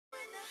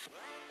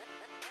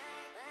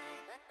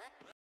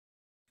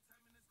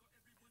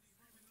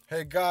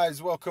Hey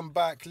guys, welcome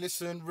back.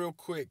 Listen, real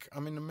quick,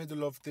 I'm in the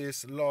middle of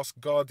this Last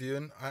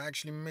Guardian. I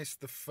actually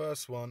missed the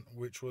first one,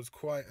 which was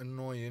quite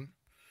annoying.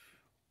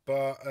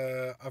 But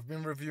I've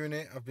been reviewing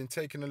it, I've been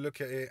taking a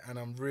look at it, and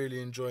I'm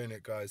really enjoying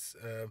it, guys.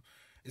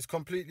 It's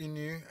completely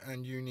new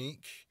and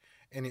unique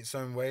in its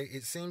own way.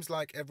 It seems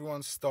like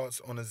everyone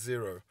starts on a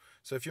zero.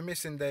 So if you're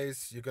missing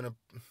days, you're going to,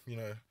 you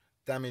know,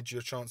 damage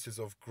your chances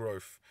of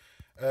growth.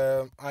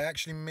 I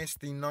actually missed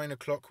the 9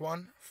 o'clock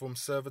one from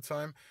server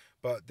time,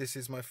 but this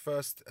is my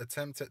first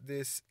attempt at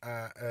this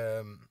at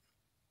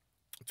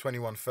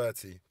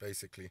 21:30,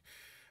 basically.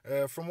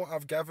 From what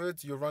I've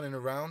gathered, you're running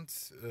around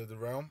the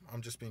realm.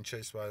 I'm just being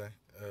chased by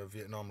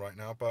Vietnam right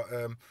now, but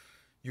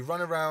you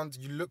run around,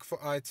 you look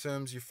for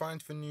items, you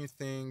find for new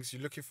things,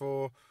 you're looking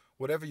for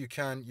whatever you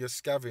can. You're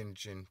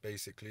scavenging,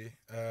 basically.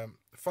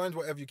 Find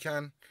whatever you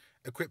can,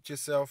 equip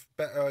yourself,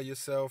 better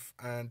yourself,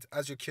 and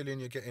as you're killing,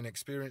 you're getting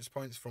experience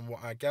points. From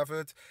what I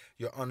gathered,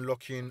 you're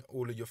unlocking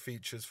all of your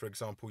features, for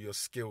example, your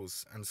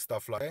skills and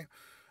stuff like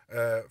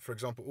that. For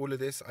example, all of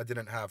this I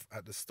didn't have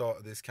at the start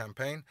of this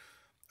campaign.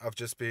 I've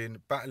just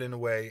been battling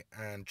away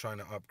and trying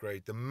to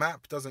upgrade. The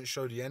map doesn't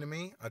show the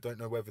enemy. I don't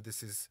know whether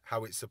this is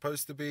how it's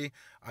supposed to be.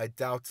 I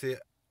doubt it.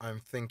 I'm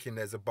thinking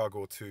there's a bug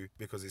or two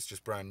because it's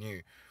just brand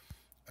new.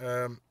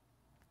 Um,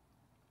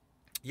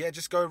 yeah,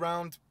 just go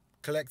around,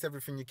 collect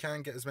everything you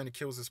can, get as many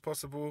kills as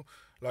possible.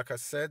 Like I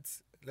said,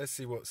 let's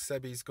see what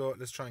Sebi's got.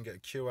 Let's try and get a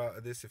kill out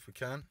of this if we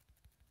can.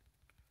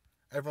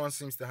 Everyone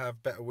seems to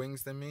have better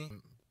wings than me,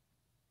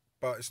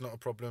 but it's not a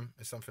problem.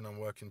 It's something I'm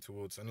working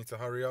towards. I need to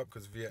hurry up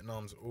because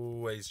Vietnam's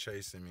always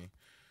chasing me.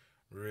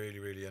 Really,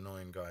 really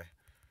annoying guy.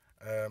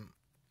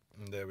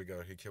 And there we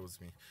go, he kills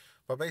me.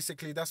 But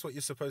basically, that's what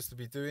you're supposed to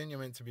be doing. You're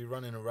meant to be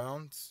running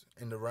around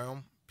in the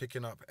realm,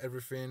 picking up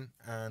everything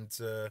and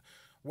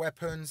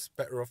weapons.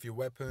 Better off your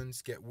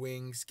weapons. Get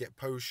wings, get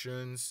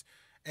potions,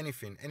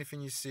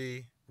 anything you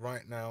see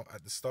right now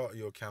at the start of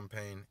your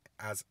campaign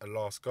as a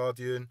Last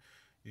Guardian,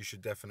 you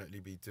should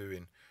definitely be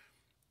doing.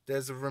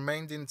 There's a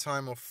remaining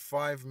time of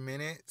 5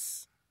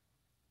 minutes,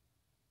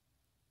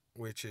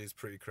 which is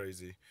pretty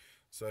crazy.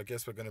 So I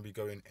guess we're going to be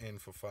going in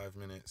for 5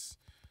 minutes.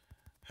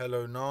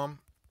 Hello, Nam.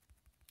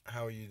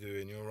 How are you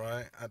doing? You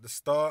alright? At the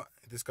start,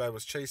 this guy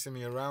was chasing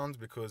me around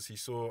because he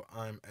saw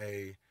I'm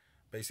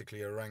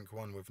basically a rank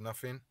 1 with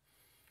nothing.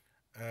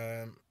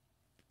 And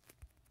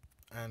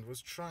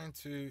was trying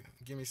to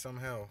give me some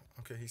hell.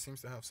 Okay, he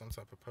seems to have some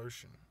type of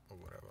potion or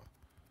whatever.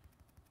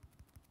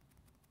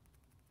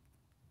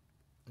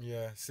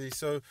 Yeah, see,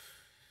 so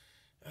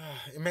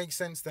it makes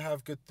sense to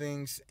have good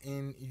things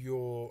in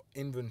your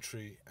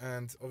inventory,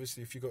 and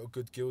obviously if you got a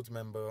good guild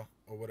member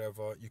or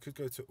whatever, you could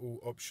go to all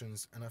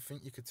options, and I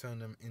think you could turn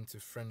them into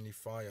friendly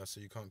fire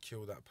so you can't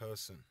kill that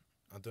person.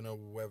 I don't know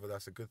whether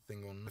that's a good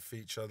thing or not, a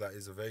feature that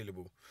is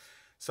available.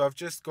 So I've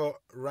just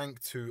got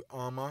rank 2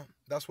 armor.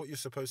 That's what you're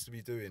supposed to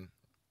be doing.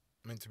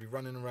 Meant to be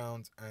running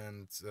around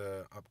and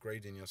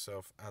upgrading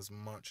yourself as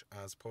much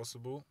as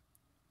possible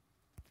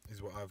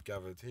is what I've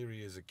gathered. Here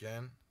he is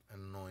again.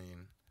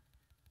 Annoying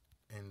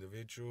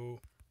individual,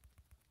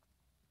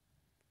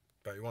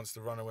 but he wants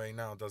to run away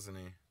now, doesn't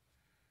he?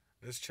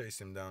 Let's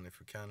chase him down if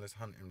we can. Let's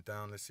hunt him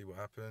down. Let's see what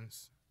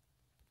happens.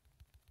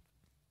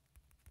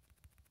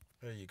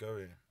 Where you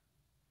going?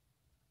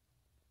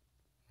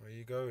 Where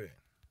you going?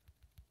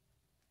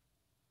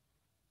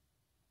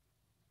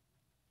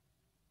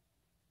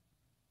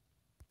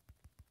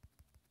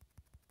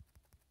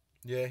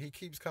 Yeah, he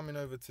keeps coming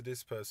over to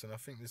this person. I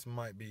think this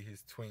might be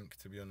his twink,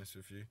 to be honest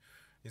with you.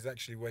 He's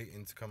actually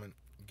waiting to come and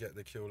get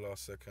the kill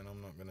last second.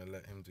 I'm not going to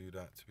let him do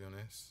that, to be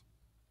honest.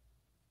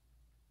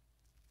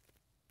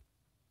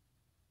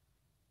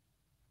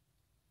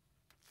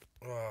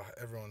 Oh,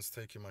 everyone's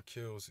taking my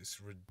kills.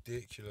 It's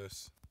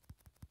ridiculous.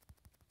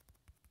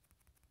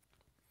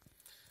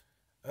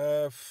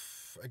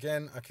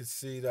 Again, I could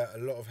see that a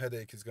lot of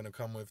headache is going to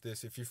come with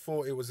this. If you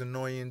thought it was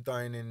annoying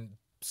dying in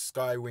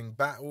Skywing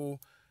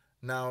battle,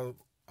 now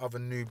other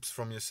noobs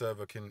from your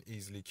server can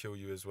easily kill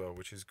you as well,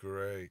 which is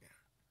great.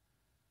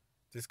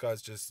 This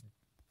guy's just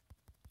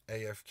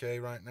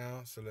AFK right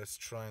now, so let's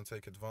try and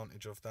take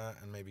advantage of that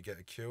and maybe get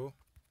a kill.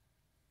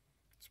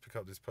 Let's pick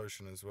up this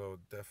potion as well.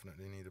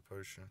 Definitely need a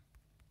potion.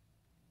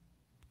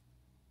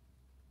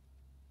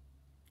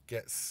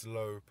 Get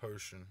slow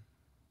potion.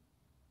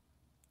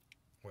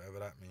 Whatever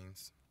that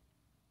means.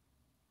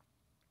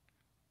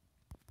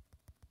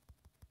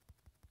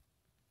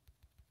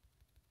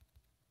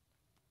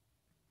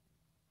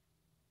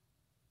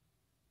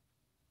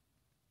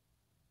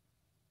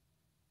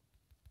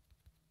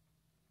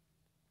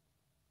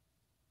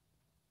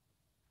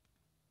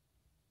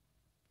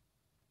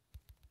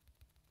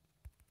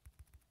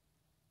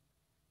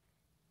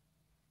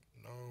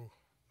 No,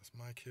 that's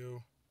my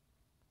kill.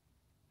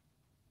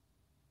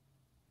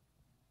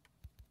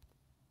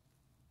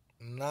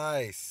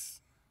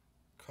 Nice.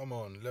 Come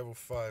on, level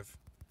 5.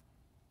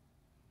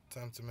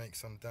 Time to make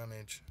some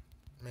damage.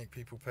 Make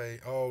people pay.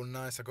 Oh,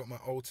 nice. I got my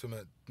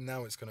ultimate.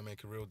 Now it's going to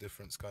make a real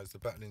difference, guys. The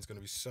battling's going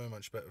to be so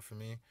much better for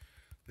me.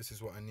 This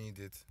is what I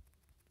needed.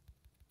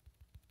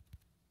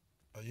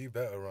 Oh, you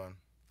better run.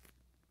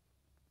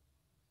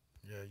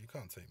 Yeah, you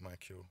can't take my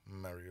kill,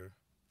 Mario.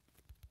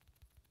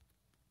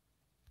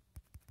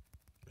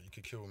 But you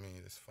could kill me,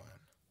 that's fine.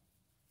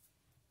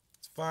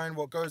 It's fine.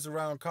 What goes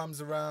around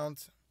comes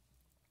around.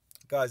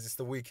 Guys, it's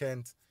the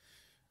weekend.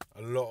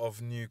 A lot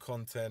of new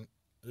content.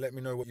 Let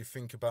me know what you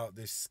think about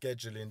this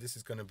scheduling. This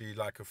is going to be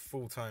like a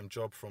full-time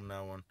job from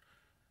now on.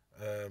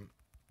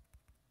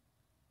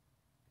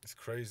 It's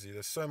crazy.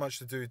 There's so much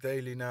to do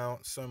daily now.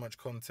 So much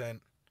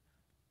content.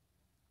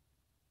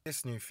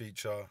 This new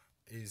feature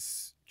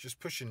is just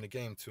pushing the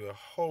game to a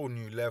whole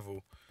new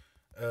level.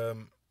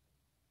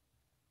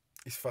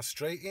 It's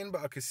frustrating,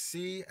 but I could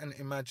see and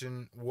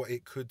imagine what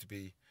it could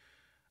be.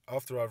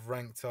 After I've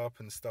ranked up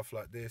and stuff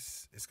like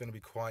this, it's going to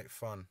be quite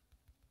fun.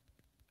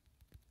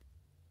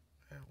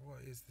 What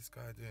is this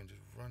guy doing?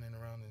 Just running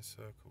around in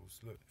circles.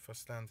 Look, if I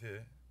stand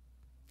here,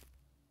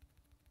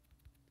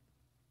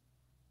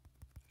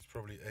 he's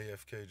probably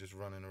AFK just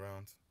running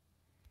around.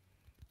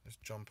 Let's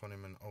jump on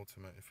him and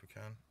ultimate if we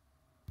can.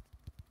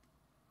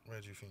 Where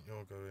do you think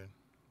you're going?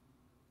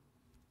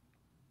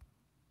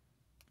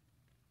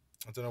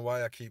 I don't know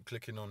why I keep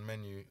clicking on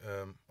menu,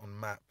 on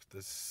map.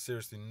 There's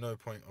seriously no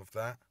point of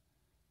that.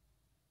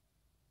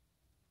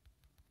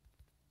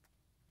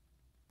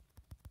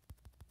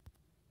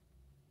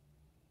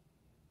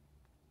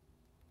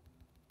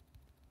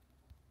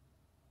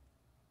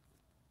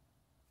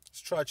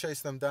 Let's try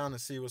chase them down and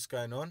see what's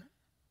going on.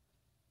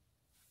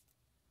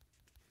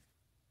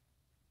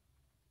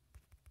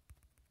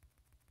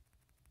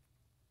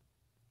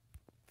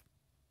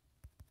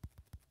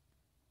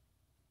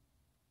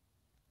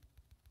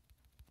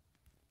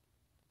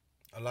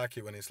 I like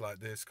it when it's like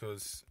this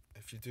because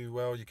if you do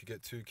well, you could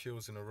get 2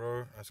 kills in a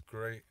row. That's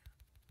great.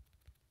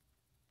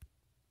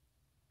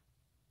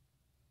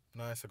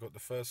 Nice, I got the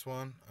first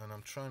one and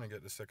I'm trying to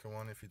get the second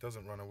one if he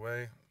doesn't run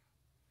away,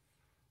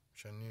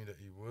 which I knew that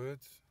he would.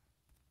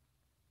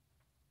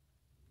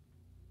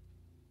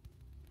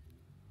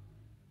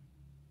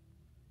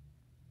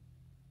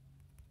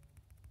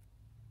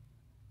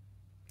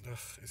 Ugh,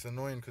 it's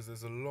annoying because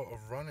there's a lot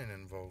of running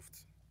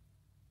involved.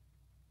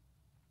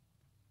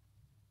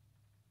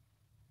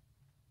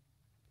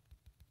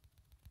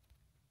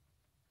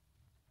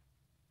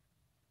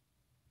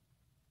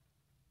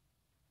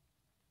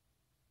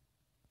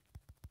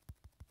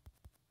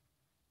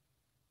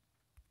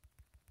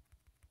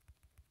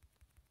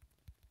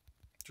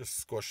 Just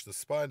squash the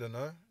spider,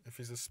 no? If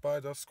he's a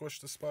spider, squash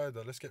the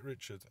spider. Let's get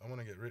Richard. I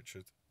want to get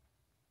Richard.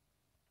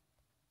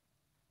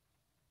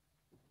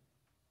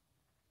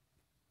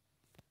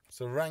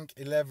 So rank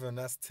 11,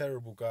 that's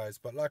terrible, guys.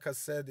 But like I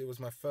said, it was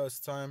my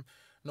first time.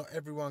 Not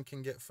everyone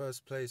can get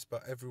first place,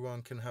 but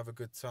everyone can have a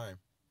good time.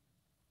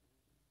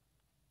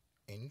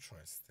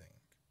 Interesting.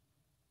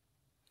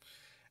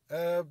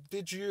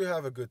 Did you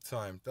have a good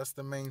time? That's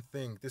the main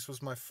thing. This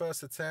was my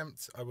first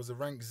attempt. I was a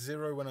rank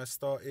 0 when I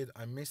started.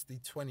 I missed the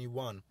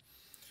 21.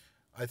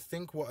 I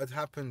think what had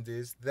happened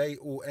is they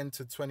all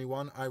entered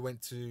 21. I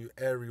went to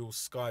Aerial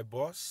Sky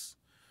Boss,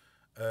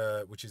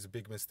 which is a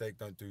big mistake.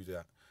 Don't do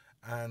that.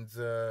 And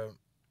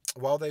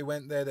while they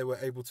went there, they were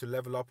able to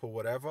level up or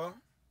whatever,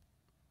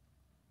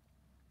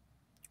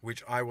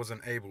 which I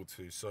wasn't able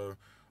to. So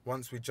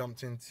once we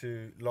jumped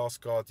into Last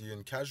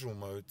Guardian casual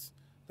mode,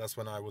 that's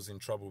when I was in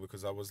trouble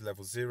because I was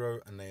level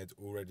 0 and they had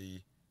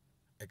already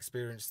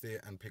experienced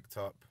it and picked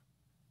up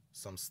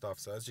some stuff.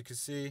 So as you can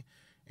see,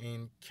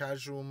 in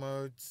casual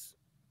mode,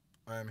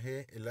 I am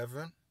here,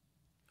 11.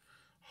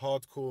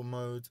 Hardcore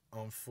mode,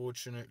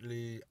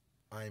 unfortunately,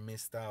 I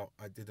missed out.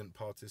 I didn't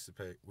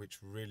participate, which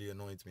really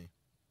annoyed me.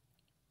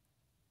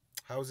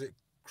 How is it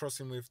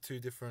crossing with 2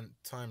 different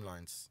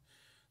timelines?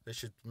 They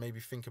should maybe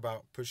think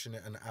about pushing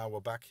it an hour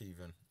back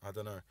even. I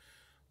don't know.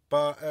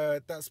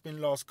 But that's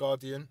been Last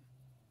Guardian.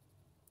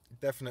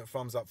 Definite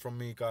thumbs up from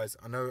me, guys.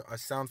 I know I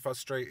sound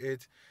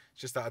frustrated.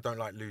 It's just that I don't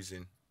like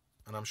losing.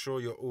 And I'm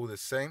sure you're all the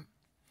same.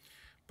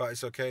 But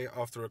it's okay.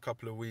 After a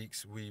couple of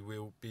weeks, we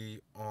will be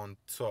on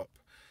top.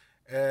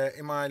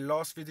 In my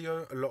last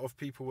video, a lot of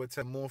people were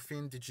telling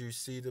Morphine, did you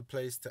see the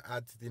place to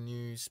add the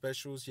new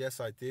specials? Yes,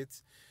 I did.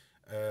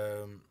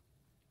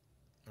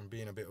 I'm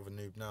being a bit of a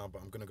noob now,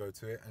 but I'm going to go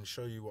to it and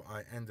show you what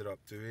I ended up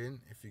doing.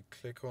 If you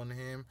click on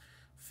him,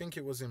 I think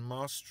it was in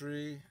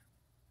Mastery.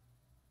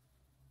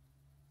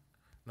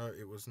 No,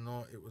 it was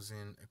not. It was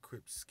in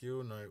Equipped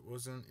Skill. No, it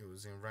wasn't. It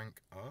was in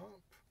Rank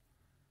Up.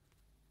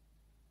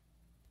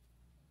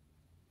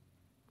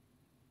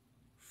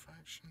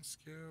 Faction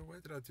Skill.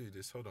 Where did I do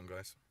this? Hold on,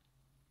 guys.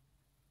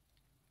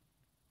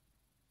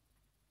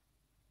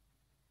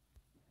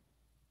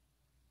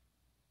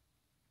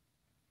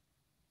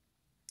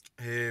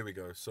 Here we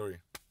go. Sorry.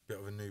 Bit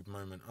of a noob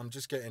moment. I'm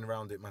just getting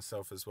around it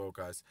myself as well,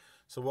 guys.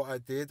 So what I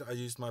did, I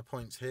used my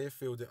points here,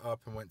 filled it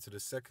up and went to the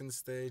second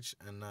stage.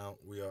 And now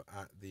we are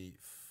at the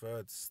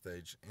third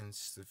stage.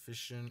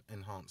 Insufficient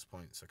enhanced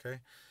points, okay?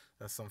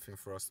 That's something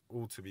for us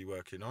all to be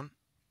working on.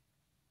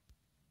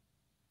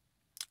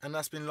 And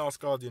that's been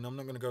Last Guardian. I'm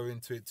not going to go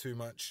into it too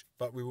much,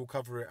 but we will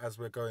cover it as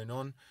we're going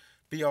on.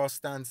 BR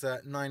stands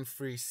at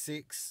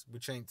 936,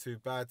 which ain't too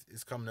bad.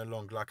 It's coming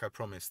along like I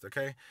promised,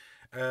 okay?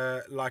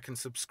 Like and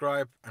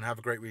subscribe, and have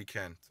a great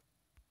weekend.